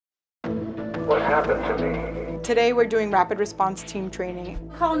happened to me. Today we're doing rapid response team training.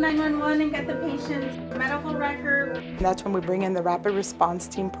 Call 911 and get the patient's medical record. And that's when we bring in the rapid response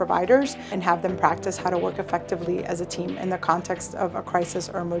team providers and have them practice how to work effectively as a team in the context of a crisis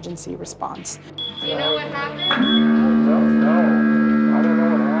or emergency response. Do you know what happened? No, I don't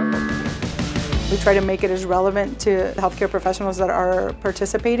know what happened. We try to make it as relevant to healthcare professionals that are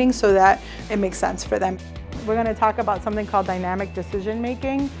participating so that it makes sense for them. We're going to talk about something called dynamic decision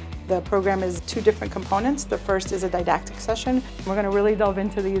making. The program is two different components. The first is a didactic session. We're going to really delve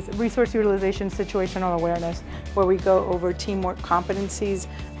into these resource utilization, situational awareness, where we go over teamwork competencies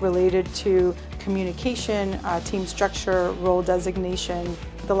related to communication, team structure, role designation.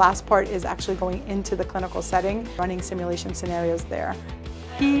 The last part is actually going into the clinical setting, running simulation scenarios there.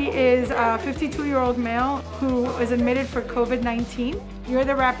 He is a 52-year-old male who is admitted for COVID-19. You're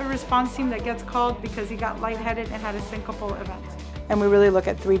the rapid response team that gets called because he got lightheaded and had a syncopal event. And we really look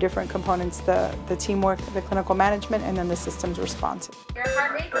at three different components, the teamwork, the clinical management, and then the systems response. Your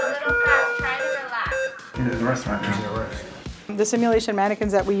heart rate's a little fast. Try to relax. In the restaurant, there's no rest. The simulation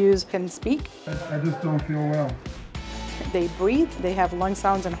mannequins that we use can speak. I just don't feel well. They breathe, they have lung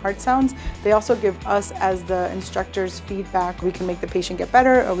sounds and heart sounds. They also give us, as the instructors, feedback. We can make the patient get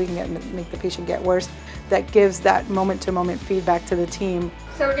better or we can make the patient get worse. That gives that moment-to-moment feedback to the team.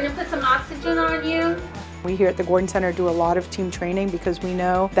 So we're going to put some oxygen on you. We here at the Gordon Center do a lot of team training because we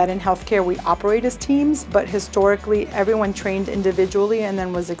know that in healthcare we operate as teams, but historically everyone trained individually and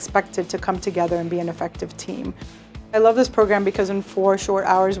then was expected to come together and be an effective team. I love this program because in 4 short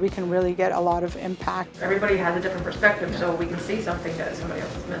hours we can really get a lot of impact. Everybody has a different perspective, so we can see something that somebody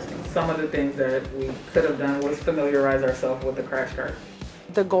else is missing. Some of the things that we could have done was familiarize ourselves with the crash cart.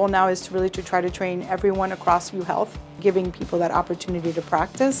 The goal now is to really try to train everyone across UHealth, giving people that opportunity to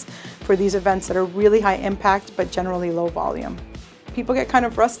practice for these events that are really high impact but generally low volume. People get kind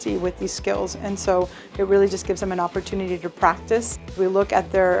of rusty with these skills, and so it really just gives them an opportunity to practice. We look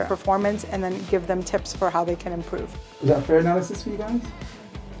at their performance and then give them tips for how they can improve. Was that fair analysis for you guys?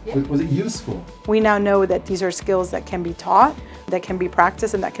 Yeah. Was it useful? We now know that these are skills that can be taught, that can be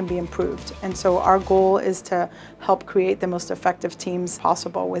practiced, and that can be improved. And so our goal is to help create the most effective teams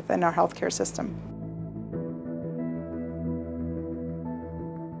possible within our healthcare system.